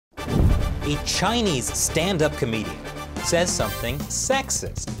a Chinese stand-up comedian says something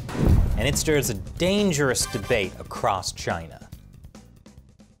sexist, and it stirs a dangerous debate across China.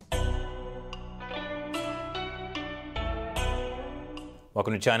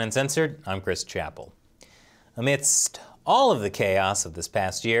 Welcome to China Uncensored. I'm Chris Chappell. Amidst all of the chaos of this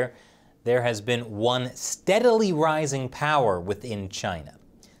past year, there has been one steadily rising power within China.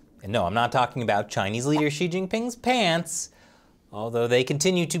 And no, I'm not talking about Chinese leader Xi Jinping's pants, although they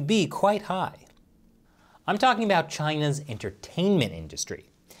continue to be quite high. I'm talking about China's entertainment industry.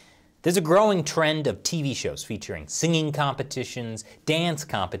 There's a growing trend of TV shows featuring singing competitions, dance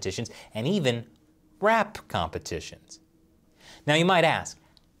competitions, and even rap competitions. Now you might ask,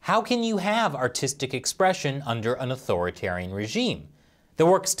 how can you have artistic expression under an authoritarian regime that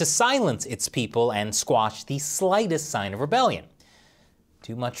works to silence its people and squash the slightest sign of rebellion?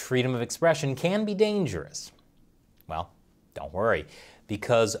 Too much freedom of expression can be dangerous. Well, don't worry,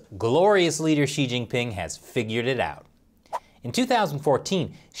 because glorious leader Xi Jinping has figured it out. In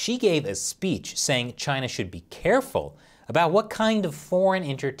 2014, Xi gave a speech saying China should be careful about what kind of foreign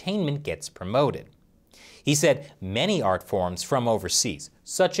entertainment gets promoted. He said many art forms from overseas,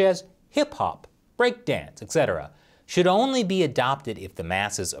 such as hip-hop, breakdance, etc., should only be adopted if the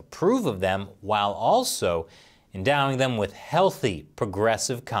masses approve of them, while also endowing them with healthy,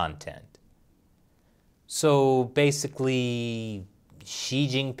 progressive content. So basically, Xi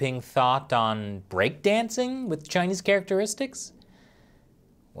Jinping thought on breakdancing with Chinese characteristics?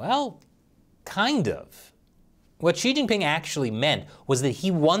 Well, kind of. What Xi Jinping actually meant was that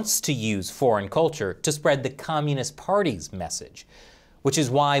he wants to use foreign culture to spread the Communist Party's message, which is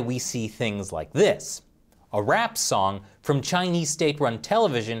why we see things like this: a rap song from Chinese state-run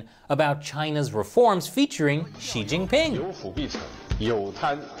television about China's reforms featuring Xi Jinping.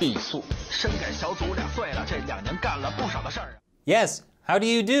 Yes, how do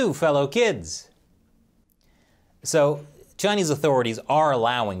you do, fellow kids? So, Chinese authorities are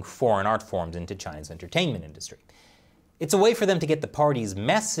allowing foreign art forms into China's entertainment industry. It's a way for them to get the party's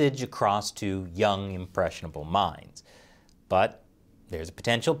message across to young, impressionable minds. But there's a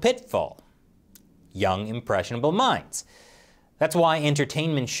potential pitfall: young, impressionable minds. That's why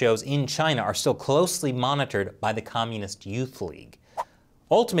entertainment shows in China are still closely monitored by the Communist Youth League.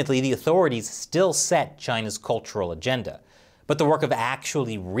 Ultimately, the authorities still set China's cultural agenda, but the work of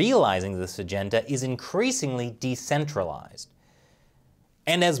actually realizing this agenda is increasingly decentralized.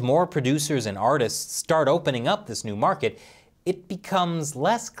 And as more producers and artists start opening up this new market, it becomes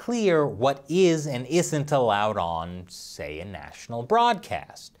less clear what is and isn't allowed on, say, a national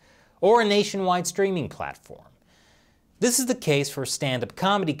broadcast or a nationwide streaming platform. This is the case for stand-up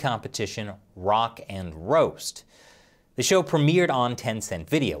comedy competition Rock and Roast. The show premiered on Tencent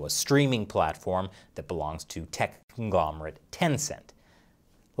Video, a streaming platform that belongs to tech conglomerate Tencent.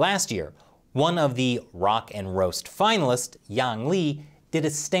 Last year, one of the Rock and Roast finalists, Yang Li, did a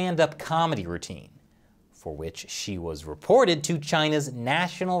stand-up comedy routine, for which she was reported to China's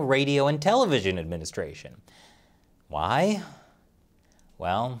National Radio and Television Administration. Why?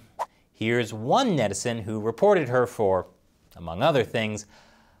 Well, here's one netizen who reported her for, among other things,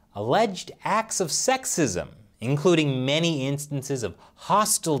 alleged acts of sexism, including many instances of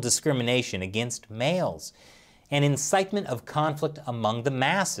hostile discrimination against males and incitement of conflict among the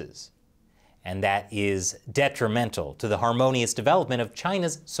masses. And that is detrimental to the harmonious development of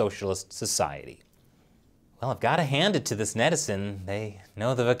China's socialist society. Well, I've got to hand it to this netizen. They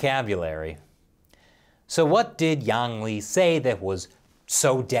know the vocabulary. So what did Yang Li say that was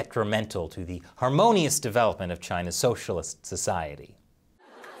so detrimental to the harmonious development of China's socialist society?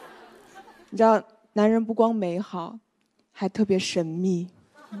 你知道，男人不光美好，还特别神秘。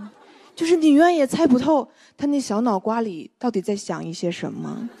就是你永远也猜不透他那小脑瓜里到底在想一些什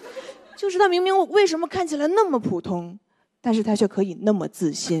么。就是他明明为什么看起来那么普通，但是他却可以那么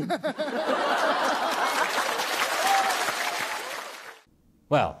自信。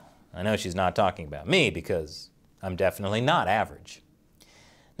Well, I know she's not talking about me because I'm definitely not average.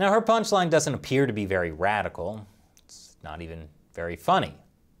 Now, her punchline doesn't appear to be very radical. It's not even very funny.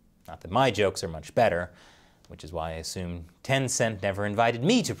 Not that my jokes are much better, which is why I assume Tencent never invited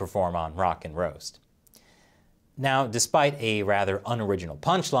me to perform on Rock and Roast. Now, despite a rather unoriginal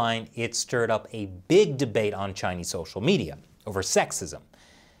punchline, it stirred up a big debate on Chinese social media over sexism.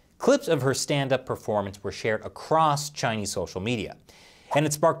 Clips of her stand-up performance were shared across Chinese social media, and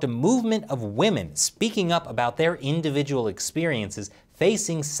it sparked a movement of women speaking up about their individual experiences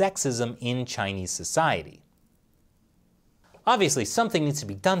facing sexism in Chinese society. Obviously, something needs to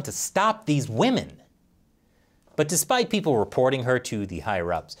be done to stop these women. But despite people reporting her to the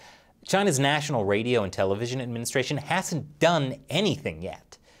higher-ups, China's National Radio and Television Administration hasn't done anything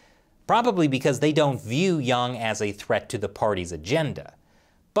yet. probably because they don't view Yang as a threat to the party's agenda.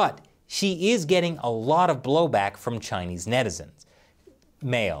 But she is getting a lot of blowback from Chinese netizens,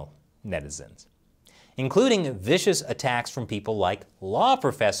 male netizens, including vicious attacks from people like law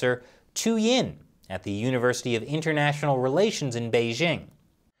professor Tu Yin at the University of International Relations in Beijing.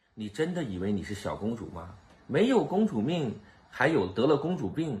 你真的以为你是小公主吗？没有公主命，还有得了公主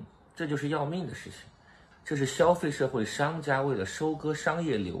病，这就是要命的事情。这是消费社会商家为了收割商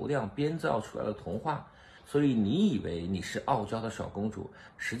业流量编造出来的童话。所以你以为你是傲娇的小公主，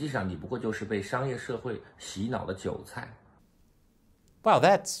实际上你不过就是被商业社会洗脑的韭菜。Wow,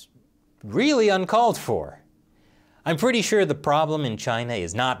 that's really uncalled for. I'm pretty sure the problem in China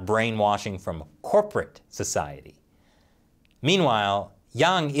is not brainwashing from corporate society. Meanwhile,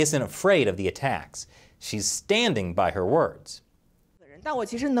 Yang isn't afraid of the attacks. She's standing by her words. 但我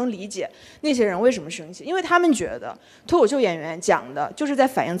其实能理解那些人为什么生气，因为他们觉得脱口秀演员讲的就是在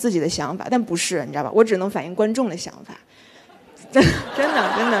反映自己的想法，但不是，你知道吧？我只能反映观众的想法。真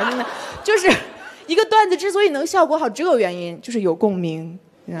的，就是一个段子之所以能效果好，只有原因，就是有共鸣。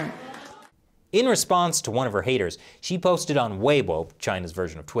In response to one of her haters, she posted on Weibo, China's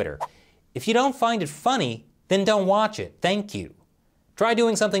version of Twitter, "If you don't find it funny, then don't watch it. Thank you. Try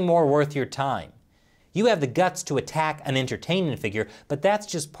doing something more worth your time. You have the guts to attack an entertainment figure, but that's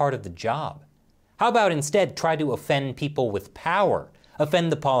just part of the job. How about instead try to offend people with power,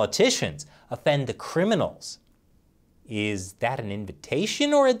 offend the politicians, offend the criminals?" Is that an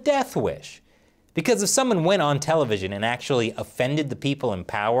invitation or a death wish? Because if someone went on television and actually offended the people in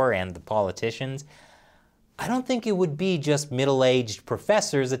power and the politicians, I don't think it would be just middle-aged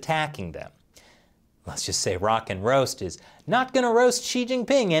professors attacking them. Let's just say Rock and Roast is not going to roast Xi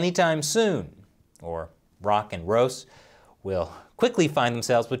Jinping anytime soon. Or Rock and Roast will quickly find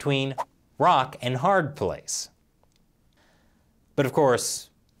themselves between rock and hard place. But of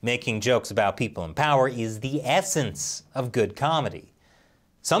course, making jokes about people in power is the essence of good comedy.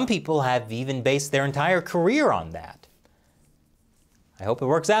 Some people have even based their entire career on that. I hope it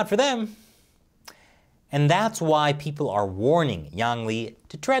works out for them. And that's why people are warning Yang Li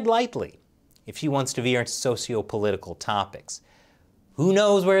to tread lightly if she wants to veer into socio-political topics. Who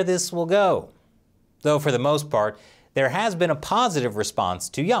knows where this will go? Though for the most part, there has been a positive response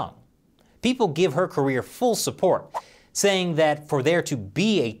to Yang. People give her career full support, saying that for there to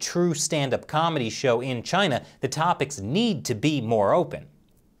be a true stand-up comedy show in China, the topics need to be more open.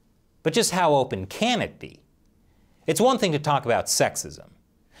 But just how open can it be? It's one thing to talk about sexism.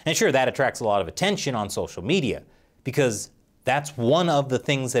 And sure, that attracts a lot of attention on social media, because that's one of the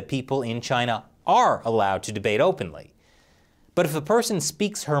things that people in China are allowed to debate openly. But if a person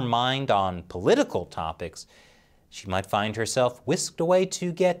speaks her mind on political topics, she might find herself whisked away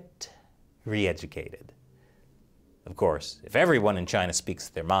to get re-educated. Of course, if everyone in China speaks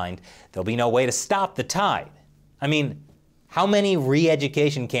their mind, there'll be no way to stop the tide. I mean, how many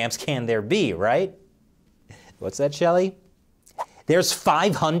re-education camps can there be, right? What's that, Shelley? There's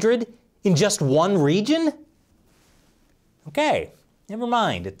 500 in just one region? Okay, never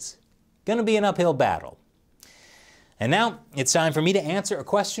mind. It's gonna be an uphill battle. And now it's time for me to answer a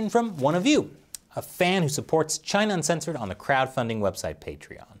question from one of you, a fan who supports China Uncensored on the crowdfunding website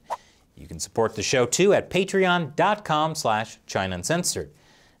Patreon. You can support the show too at patreon.com/China Uncensored,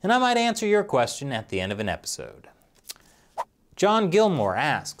 and I might answer your question at the end of an episode. John Gilmore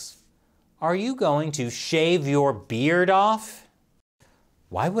asks, "Are you going to shave your beard off?"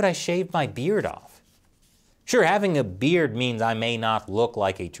 Why would I shave my beard off? Sure, having a beard means I may not look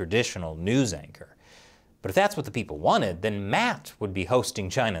like a traditional news anchor. But if that's what the people wanted, then Matt would be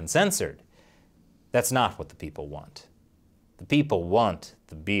hosting China Uncensored. That's not what the people want. The people want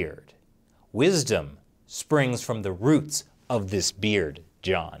the beard. Wisdom springs from the roots of this beard,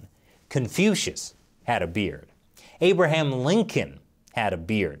 John. Confucius had a beard. Abraham Lincoln had a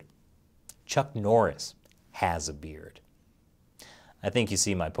beard. Chuck Norris has a beard. I think you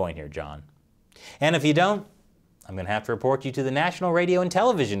see my point here, John. And if you don't, I'm going to have to report you to the National Radio and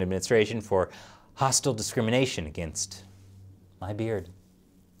Television Administration for hostile discrimination against my beard.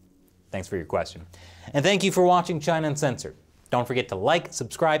 Thanks for your question. And thank you for watching China Uncensored. Don't forget to like,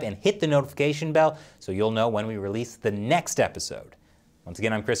 subscribe, and hit the notification bell so you'll know when we release the next episode. Once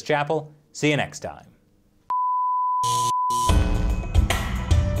again, I'm Chris Chappell. See you next time.